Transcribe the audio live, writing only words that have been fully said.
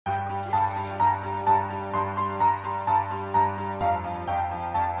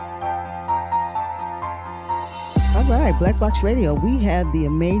right, Black Box Radio. We have the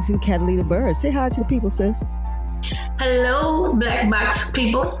amazing Catalina Bird. Say hi to the people, sis. Hello, Black Box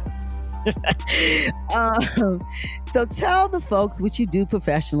people. So tell the folks what you do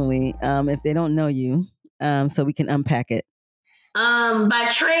professionally, if they don't know you, so we can unpack it. By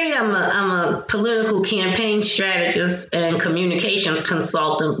trade, I'm a political campaign strategist and communications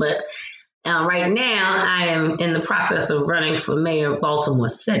consultant, but right now I am in the process of running for mayor of Baltimore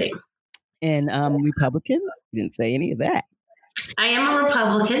City. And Republican? You didn't say any of that. I am a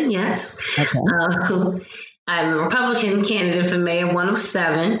Republican, yes. Okay. I'm a Republican candidate for mayor, one of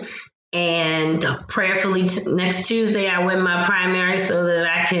 7. And prayerfully, next Tuesday, I win my primary so that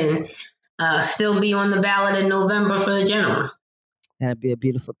I can still be on the ballot in November for the general. That'd be a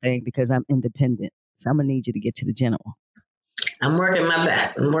beautiful thing because I'm independent. So I'm going to need you to get to the general. I'm working my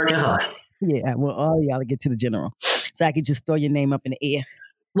best. I'm working hard. Yeah, well, all y'all to get to the general. So I could just throw your name up in the air.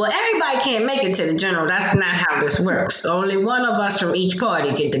 Well, everybody can't make it to the general. That's not how this works. Only one of us from each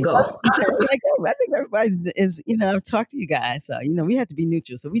party get to go. I think everybody is, I've talked to you guys. So, we have to be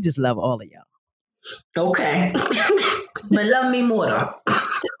neutral. So we just love all of y'all. Okay. But love me more, though.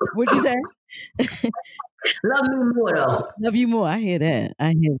 What'd you say? Love me more, though. Love you more. I hear that.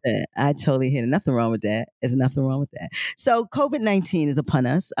 I totally hear it. Nothing wrong with that. There's nothing wrong with that. So COVID-19 is upon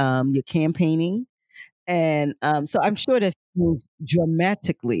us. You're campaigning. And so I'm sure that's changed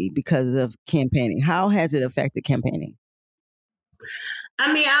dramatically because of campaigning. How has it affected campaigning?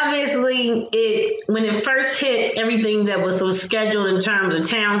 I mean, obviously, when it first hit, everything that was scheduled in terms of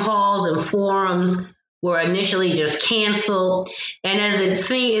town halls and forums were initially just canceled. And as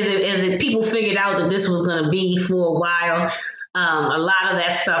people figured out that this was going to be for a while, a lot of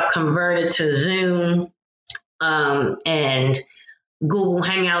that stuff converted to Zoom and Google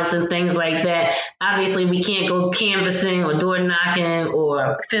Hangouts and things like that. Obviously, we can't go canvassing or door knocking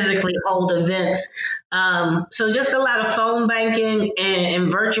or physically hold events. So just a lot of phone banking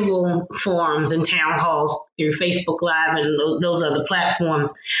and virtual forums and town halls through Facebook Live and those other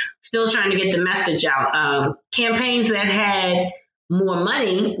platforms, still trying to get the message out. Campaigns that had more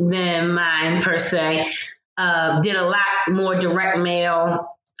money than mine, per se, did a lot more direct mail,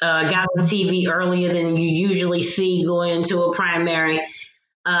 got on TV earlier than you usually see going into a primary.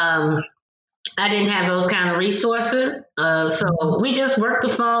 I didn't have those kind of resources. So we just worked the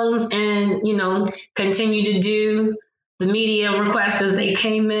phones and, continue to do the media requests as they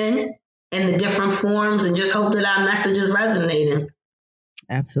came in the different forms and just hope that our message is resonating.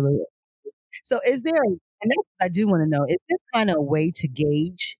 Absolutely. So is there, and that's what I do want to know, is there kind of a way to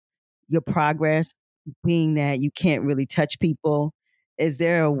gauge your progress, being that you can't really touch people? Is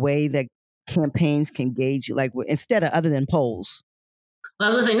there a way that campaigns can gauge you, like instead of other than polls?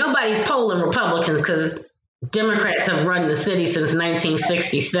 Well, I was going to say, nobody's polling Republicans because Democrats have run the city since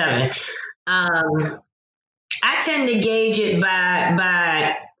 1967. I tend to gauge it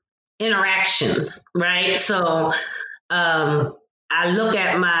by interactions, right? So I look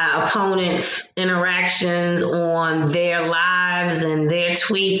at my opponents' interactions on their lives and their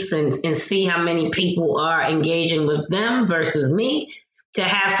tweets and see how many people are engaging with them versus me, to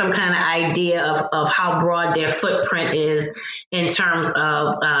have some kind of idea of how broad their footprint is in terms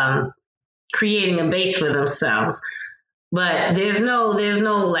of creating a base for themselves. But there's no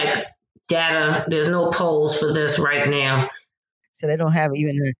like data, there's no polls for this right now. So they don't have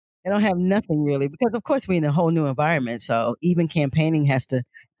nothing really, because of course we're in a whole new environment. So even campaigning has to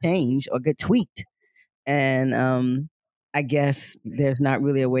change or get tweaked. And I guess there's not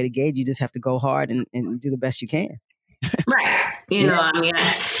really a way to gauge. You just have to go hard and do the best you can. Right. And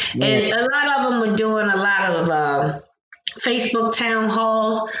a lot of them were doing a lot of Facebook town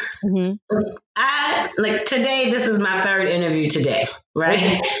halls. Mm-hmm. Today, this is my 3rd interview today, right?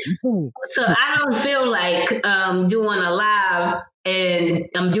 Mm-hmm. So I don't feel like doing a live and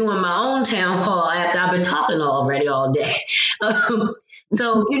I'm doing my own town hall after I've been talking already all day.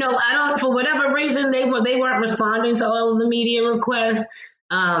 So, I don't, for whatever reason, they weren't responding to all of the media requests.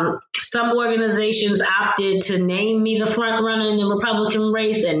 Some organizations opted to name me the front runner in the Republican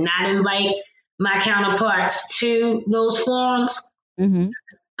race and not invite my counterparts to those forums. Mm-hmm.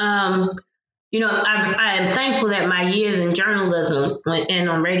 I am thankful that my years in journalism and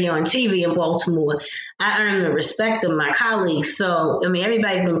on radio and TV in Baltimore, I earned the respect of my colleagues. So,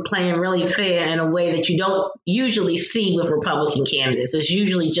 everybody's been playing really fair in a way that you don't usually see with Republican candidates. It's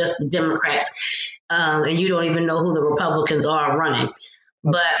usually just the Democrats, and you don't even know who the Republicans are running.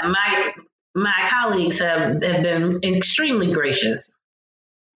 But my colleagues have been extremely gracious.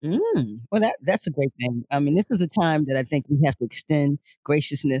 Well, that's a great thing. This is a time that I think we have to extend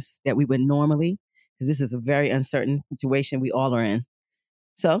graciousness that we would normally, because this is a very uncertain situation we all are in.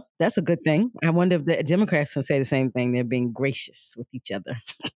 So that's a good thing. I wonder if the Democrats can say the same thing. They're being gracious with each other.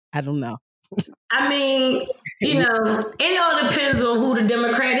 I don't know. I mean, it all depends on who the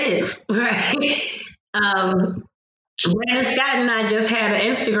Democrat is, right? Um, Brandon Scott and I just had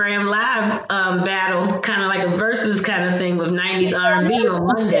an Instagram live battle, kind of like a versus kind of thing with 90s R&B on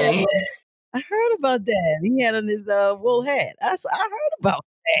Monday. I heard about that. He had on his wool hat. I heard about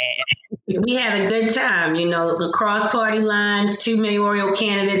that. We had a good time, the cross party lines, two mayoral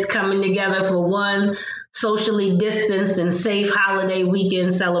candidates coming together for one socially distanced and safe holiday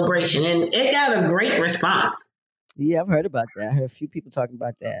weekend celebration. And it got a great response. Yeah, I've heard about that. I heard a few people talking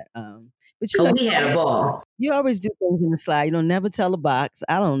about that. But we had a ball. You always do things in the slide. You don't never tell a box.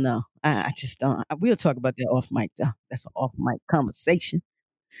 I don't know. I just don't. We'll talk about that off mic though. That's an off mic conversation.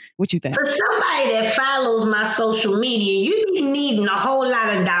 What you think? For somebody that follows my social media, you be needing a whole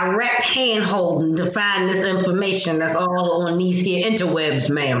lot of direct hand holding to find this information that's all on these here interwebs,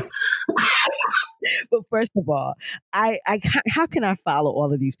 ma'am. But first of all, how can I follow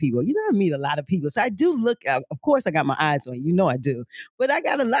all of these people? I meet a lot of people. So I do look, of course I got my eyes on you. I do. But I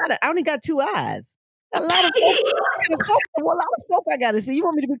only got two eyes. A lot of folk I got to see. You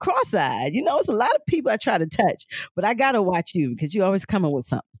want me to be cross-eyed. It's a lot of people I try to touch. But I got to watch you because you always coming with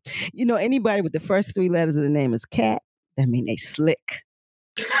something. Anybody with the first three letters of the name is Cat, that mean they slick.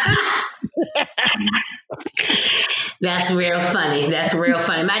 That's real funny.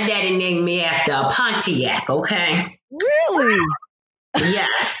 My daddy named me after a Pontiac, okay? Really?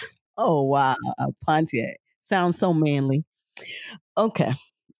 Yes. Oh, wow. A Pontiac. Sounds so manly. Okay.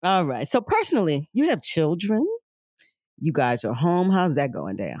 All right. So personally, you have children. You guys are home. How's that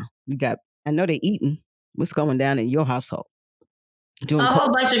going down? I know they're eating. What's going down in your household? Doing a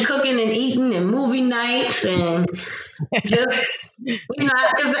whole bunch of cooking and eating and movie nights and just,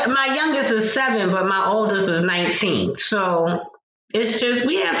 because my youngest is 7, but my oldest is 19. So it's just,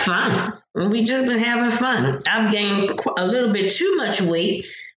 we have fun. And we just been having fun. I've gained a little bit too much weight,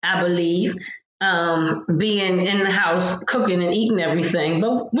 I believe, being in the house cooking and eating everything,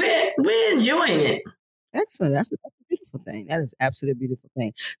 but we're enjoying it. Excellent. That's a beautiful thing. That is absolutely a beautiful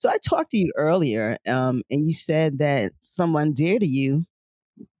thing. So I talked to you earlier, and you said that someone dear to you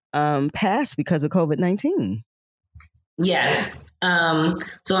passed because of COVID-19. Yes. So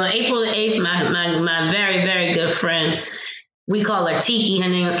on April the 8th, my very, very good friend, we call her Tiki, her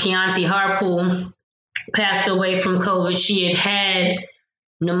name is Keontae Harpool, passed away from COVID. She had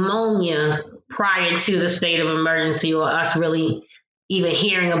pneumonia prior to the state of emergency or us really even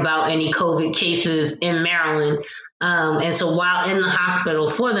hearing about any COVID cases in Maryland. And so while in the hospital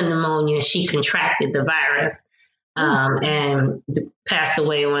for the pneumonia, she contracted the virus and passed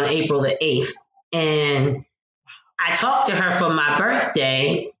away on April the 8th. And I talked to her for my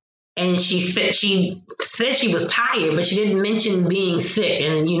birthday, and she said she was tired, but she didn't mention being sick.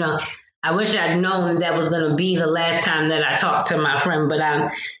 And, I wish I'd known that was going to be the last time that I talked to my friend, but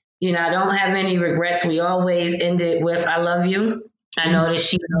I don't have any regrets. We always end it with, I love you. I know that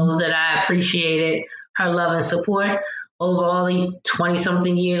she knows that I appreciated her love and support over all the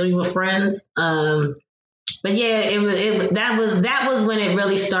 20-something years we were friends. But yeah, that was when it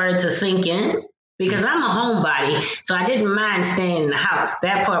really started to sink in, because I'm a homebody, so I didn't mind staying in the house.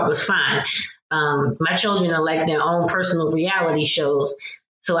 That part was fine. My children are like their own personal reality shows,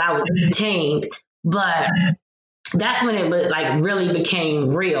 so I was entertained. But that's when it really became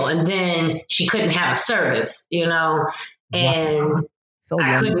real. And then she couldn't have a service, and so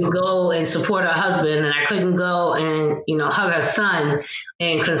I couldn't go and support her husband, and I couldn't go and, hug her son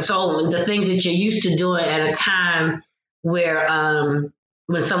and console him. The things that you're used to doing at a time where,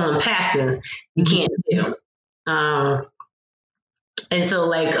 when someone passes, you can't do. And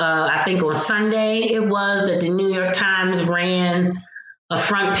so I think on Sunday it was that the New York Times ran a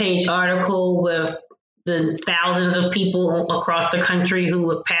front page article with the thousands of people across the country who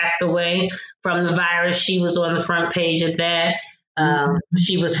have passed away from the virus. She was on the front page of that.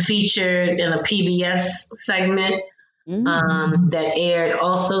 She was featured in a PBS segment that aired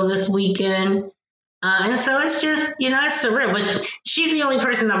also this weekend. And so it's just, it's surreal. But she's the only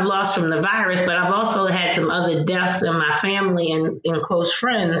person I've lost from the virus, but I've also had some other deaths in my family and close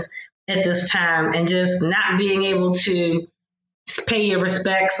friends at this time. And just not being able to pay your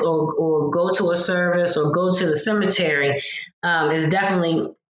respects or go to a service or go to the cemetery is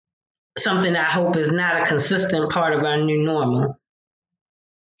definitely something I hope is not a consistent part of our new normal.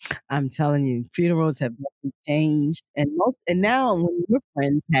 I'm telling you, funerals have changed, and now when your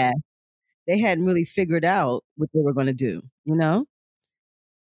friends passed, they hadn't really figured out what they were going to do, But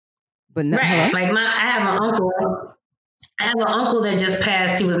not, right, like I have an uncle that just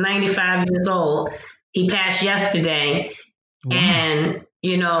passed. He was 95 years old. He passed yesterday, and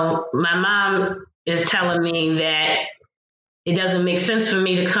My mom is telling me that it doesn't make sense for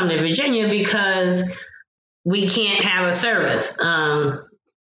me to come to Virginia because we can't have a service. So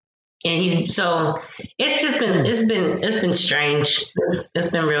it's just been it's been strange. It's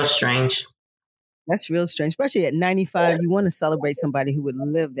been real strange. That's real strange, especially at 95. You want to celebrate somebody who would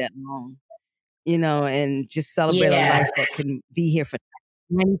live that long, and just celebrate a life that can be here for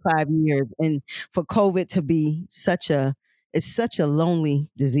 95 years. And for COVID to be it's such a lonely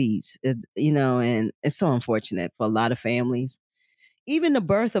disease, and it's so unfortunate for a lot of families. Even the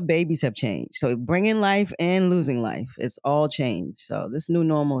birth of babies have changed. So bringing life and losing life, it's all changed. So this new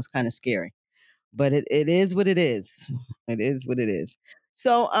normal is kind of scary, but it is what it is. It is what it is.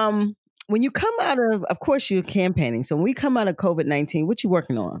 So when you come out of course you're campaigning. So when we come out of COVID-19, what you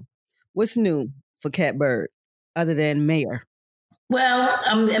working on? What's new for Cat Bird other than mayor? Well,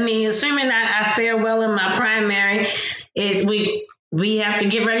 assuming I fare well in my primary, is we have to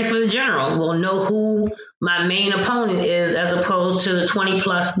get ready for the general. We'll know who my main opponent is, as opposed to the 20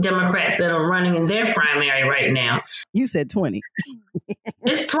 plus Democrats that are running in their primary right now. You said 20.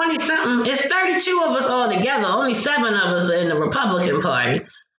 It's 20 something. It's 32 of us all together. Only 7 of us are in the Republican Party.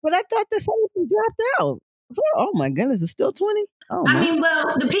 But I thought that some of them dropped out. So, oh my goodness, it's still 20? Oh,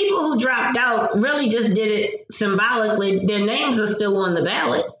 well, the people who dropped out really just did it symbolically. Their names are still on the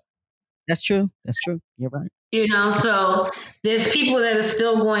ballot. That's true. That's true. You're right. So there's people that are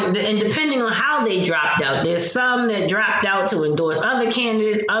still going, and depending on how they dropped out, there's some that dropped out to endorse other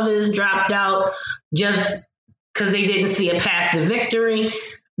candidates. Others dropped out just because they didn't see a path to victory.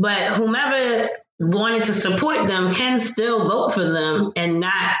 But whomever wanted to support them can still vote for them and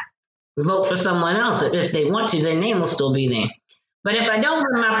not vote for someone else. If they want to, their name will still be there. But if I don't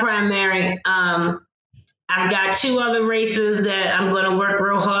run my primary, I've got 2 other races that I'm going to work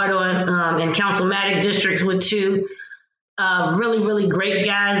real hard on in councilmatic districts with 2 really, really great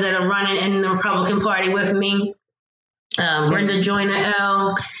guys that are running in the Republican Party with me. Brenda Joyner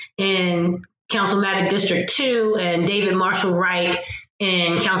L. in councilmatic District 2 and David Marshall Wright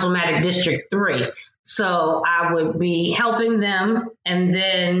in councilmatic District 3. So I would be helping them. And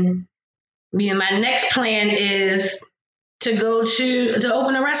then my next plan is to go to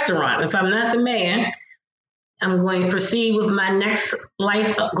open a restaurant. If I'm not the mayor, I'm going to proceed with my next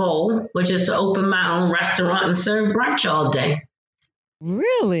life goal, which is to open my own restaurant and serve brunch all day.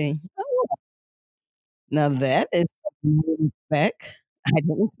 Really? Oh. Now that is something I didn't expect. I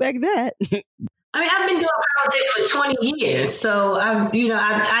didn't expect that. I've been doing politics for 20 years. So I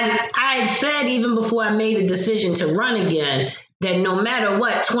had said even before I made the decision to run again that no matter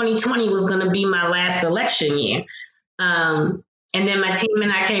what, 2020 was going to be my last election year. And then my team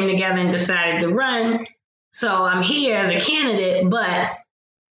and I came together and decided to run. So I'm here as a candidate, but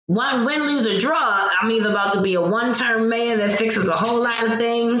win, lose, or draw, I'm either about to be a one-term mayor that fixes a whole lot of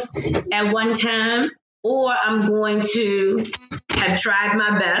things at one time, or I'm going to have tried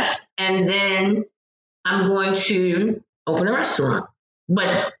my best and then I'm going to open a restaurant.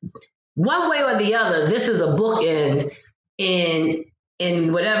 But one way or the other, this is a bookend in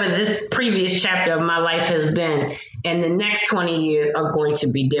whatever this previous chapter of my life has been, and the next 20 years are going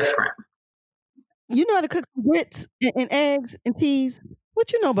to be different. You know how to cook some grits and eggs and peas?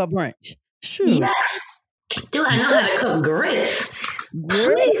 What you know about brunch? Shoot. Yes. Do I know how to cook grits?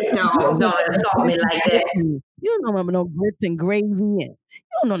 Please don't insult me like that. You don't know about no grits and gravy. You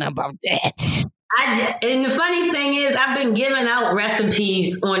don't know nothing about that. And the funny thing is, I've been giving out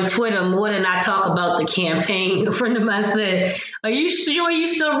recipes on Twitter more than I talk about the campaign. A friend of mine said, "Are you sure you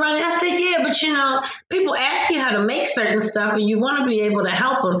still running?" I said, "Yeah, but people ask you how to make certain stuff and you want to be able to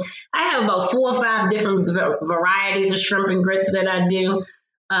help them." I have about 4 or 5 different varieties of shrimp and grits that I do.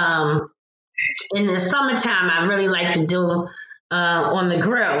 In the summertime, I really like to do on the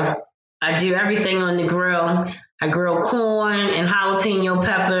grill. I do everything on the grill. I grill corn and jalapeno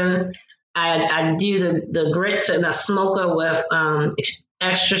peppers. I do the grits in a smoker with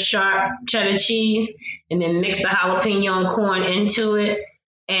extra sharp cheddar cheese, and then mix the jalapeno and corn into it.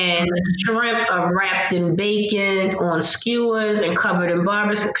 And the shrimp are wrapped in bacon on skewers and covered in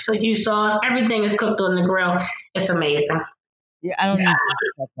barbecue sauce. Everything is cooked on the grill. It's amazing. Yeah, I don't need to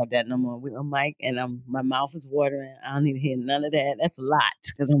talk about that no more. We're on mic, and my mouth is watering. I don't need to hear none of that. That's a lot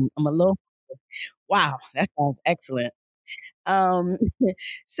because I'm a little. Wow, that sounds excellent.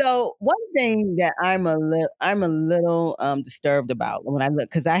 So one thing that I'm a little disturbed about when I look,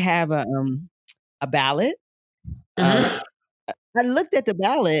 because I have a ballot. Mm-hmm. I looked at the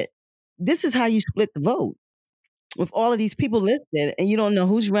ballot. This is how you split the vote with all of these people listed, and you don't know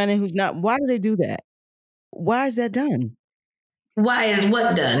who's running, who's not. Why do they do that? Why is that done? Why is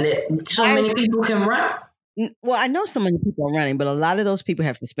what done? That so many people can run? Well, I know so many people are running, but a lot of those people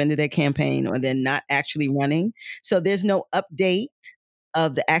have suspended their campaign or they're not actually running. So there's no update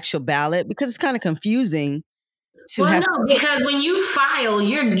of the actual ballot because it's kind of confusing to Well, have. no, because when you file,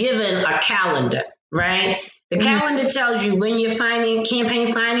 you're given a calendar, right? The Mhm. calendar tells you when your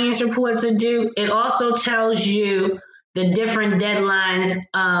campaign finance reports are due. It also tells you the different deadlines.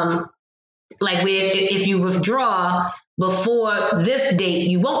 Like if you withdraw before this date,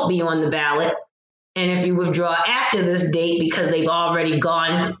 you won't be on the ballot. And if you withdraw after this date because they've already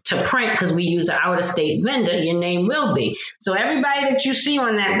gone to print because we use an out of state vendor, your name will be. So everybody that you see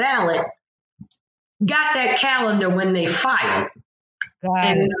on that ballot got that calendar when they filed. Got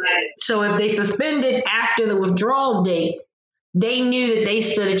And it. so if they suspended after the withdrawal date, they knew that they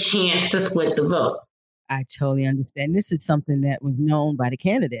stood a chance to split the vote. I totally understand. This is something that was known by the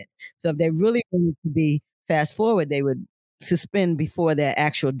candidate. So if they really wanted to be fast forward, they would suspend before their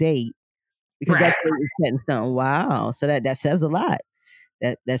actual date because Right. that date is set in stone. Wow. So that says a lot.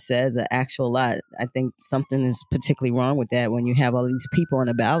 That says an actual lot. I think something is particularly wrong with that when you have all these people on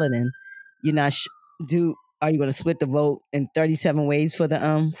the ballot and you're not are you going to split the vote in 37 ways for the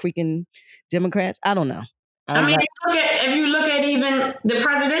freaking Democrats? I don't know. I mean, if you look at even the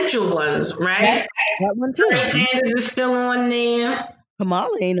presidential ones, right? That one too. Bernie Sanders is still on there.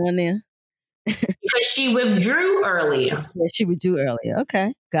 Kamala ain't on there. Because she withdrew earlier. Yeah, she withdrew earlier.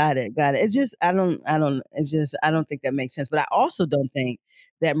 Okay. Got it. It's just I don't think that makes sense. But I also don't think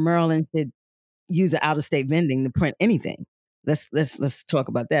that Maryland should use an out of state vending to print anything. Let's talk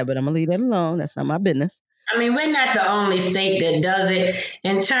about that. But I'm gonna leave that alone. That's not my business. I mean, we're not the only state that does it.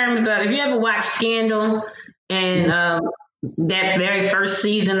 In terms of, if you ever watch Scandal and that very first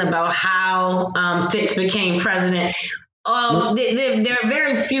season about how Fitz became president, there are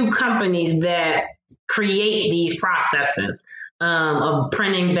very few companies that create these processes of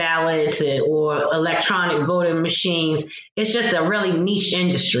printing ballots or electronic voting machines. It's just a really niche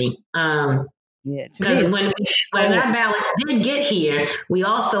industry. Yeah, because when our ballots did get here, we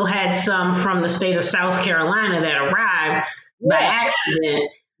also had some from the state of South Carolina that arrived by accident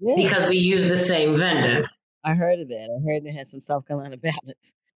because we used the same vendor. I heard of that. I heard they had some South Carolina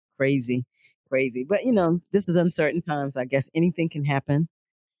ballots. Crazy. But this is uncertain times. I guess anything can happen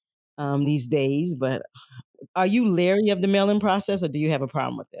these days. But are you leery of the mail-in process, or do you have a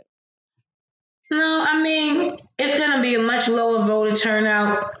problem with it? No, I mean it's going to be a much lower voter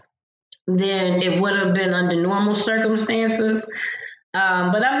turnout than it would have been under normal circumstances.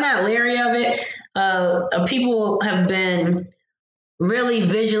 But I'm not leery of it. People have been really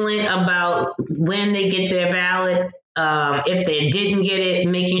vigilant about when they get their ballot. If they didn't get it,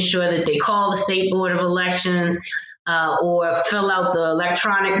 making sure that they call the State Board of Elections or fill out the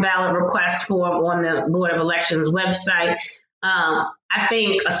electronic ballot request form on the Board of Elections website. I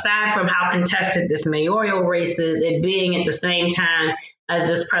think aside from how contested this mayoral race is, it being at the same time as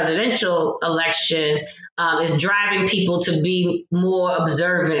this presidential election is driving people to be more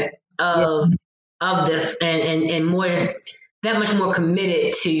observant of this and more that much more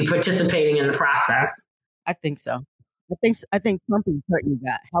committed to participating in the process. I think so. I think Trump is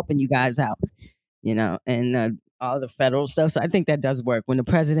helping you guys out, and all the federal stuff. So I think that does work. When the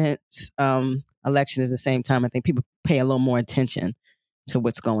president's election is the same time, I think people pay a little more attention to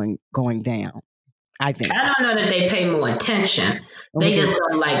what's going down. I think. I don't know that they pay more attention. They just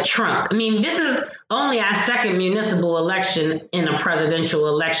don't like Trump. I mean, this is only our second municipal election in a presidential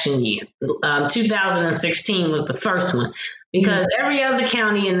election year. 2016 was the first one because every other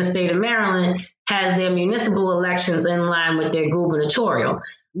county in the state of Maryland has their municipal elections in line with their gubernatorial.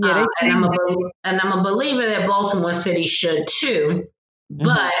 And I'm a believer that Baltimore City should too.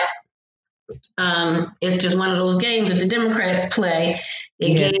 But it's just one of those games that the Democrats play.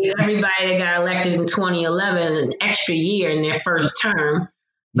 It gave everybody that got elected in 2011 an extra year in their first term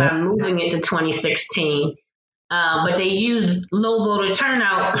by moving it to 2016. But they used low voter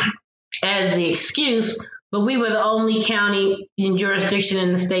turnout as the excuse. But we were the only county in jurisdiction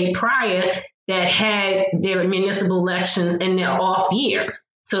in the state prior that had their municipal elections in their off year.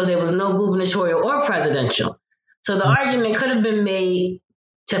 So there was no gubernatorial or presidential. So the argument could have been made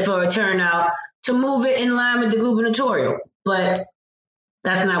for a turnout to move it in line with the gubernatorial, but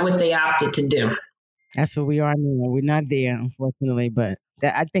that's not what they opted to do. That's what we are now. We're not there, unfortunately, but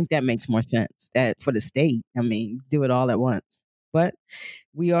I think that makes more sense. That for the state, I mean, do it all at once. But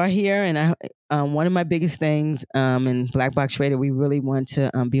we are here, and one of my biggest things in Black Box Trader, we really want to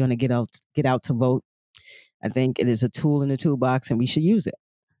be on the get out to vote. I think it is a tool in the toolbox, and we should use it.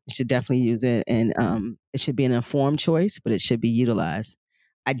 We should definitely use it, and it should be an informed choice, but it should be utilized.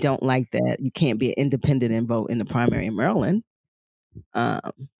 I don't like that you can't be independent and vote in the primary in Maryland,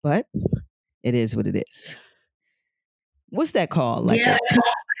 but it is what it is. What's that called? Like Yeah.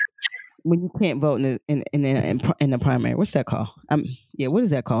 when you can't vote in the primary. What's that called? What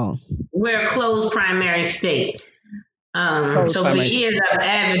is that called? We're a closed primary state. So for years, I've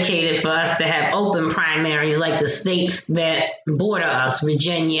advocated for us to have open primaries like the states that border us,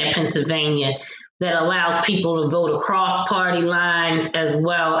 Virginia, Pennsylvania, that allows people to vote across party lines as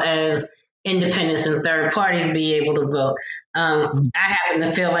well as independents and third parties be able to vote. I happen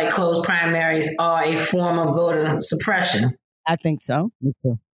to feel like closed primaries are a form of voter suppression. I think so. Me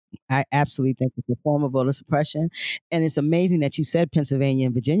too. I absolutely think it's a form of voter suppression. And it's amazing that you said Pennsylvania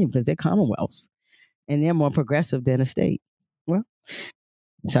and Virginia because they're commonwealths and they're more progressive than a state. Well,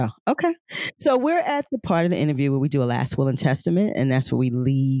 okay. So we're at the part of the interview where we do a last will and testament, and that's where we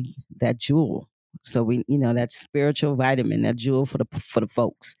leave that jewel. So we, that spiritual vitamin, that jewel for the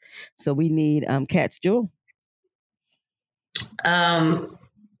folks. So we need Kat's jewel.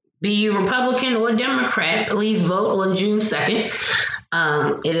 Be you Republican or Democrat, please vote on June 2nd.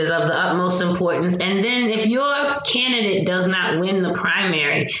 It is of the utmost importance. And then if your candidate does not win the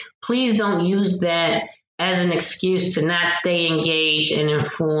primary, please don't use that as an excuse to not stay engaged and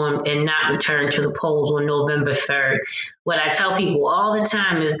informed and not return to the polls on November 3rd. What I tell people all the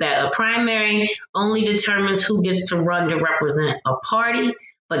time is that a primary only determines who gets to run to represent a party,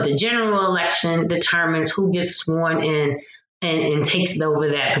 but the general election determines who gets sworn in and takes over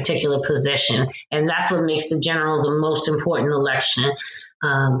that particular position. And that's what makes the general the most important election.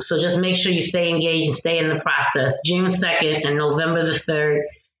 So just make sure you stay engaged and stay in the process. June 2nd and November the 3rd.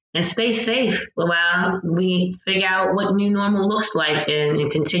 And stay safe while we figure out what new normal looks like and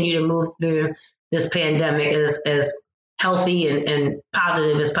continue to move through this pandemic as healthy and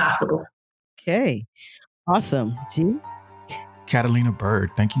positive as possible. Okay. Awesome. G? Catalina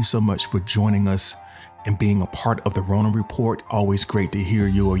Bird, thank you so much for joining us and being a part of the Rona Report. Always great to hear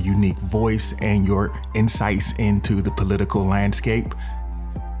your unique voice and your insights into the political landscape.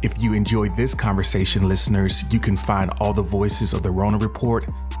 If you enjoyed this conversation, listeners, you can find all the voices of the Rona Report.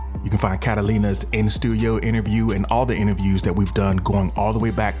 You can find Catalina's in-studio interview and all the interviews that we've done going all the way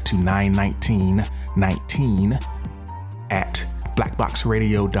back to 9/19/19 at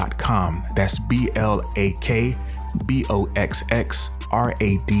blackboxradio.com. That's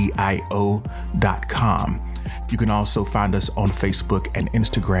BLAKBOXXRADIO.com. You can also find us on Facebook and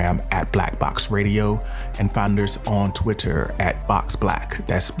Instagram at Black Box Radio and find us on Twitter at Box Black.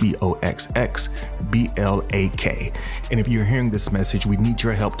 That's BOXXBLAK. And if you're hearing this message, we need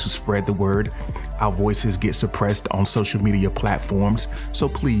your help to spread the word. Our voices get suppressed on social media platforms. So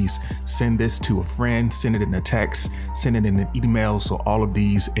please send this to a friend, send it in a text, send it in an email so all of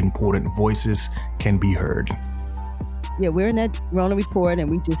these important voices can be heard. Yeah, we're in that Rona Report,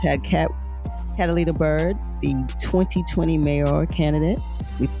 and we just had Catalina Bird, the 2020 mayor candidate.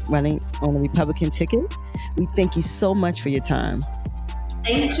 We're running on a Republican ticket. We thank you so much for your time.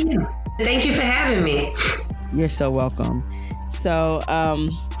 Thank you. Thank you for having me. You're so welcome. So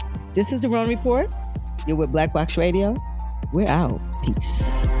this is the Rona Report. You're with Black Box Radio. We're out.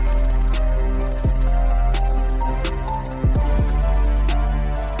 Peace.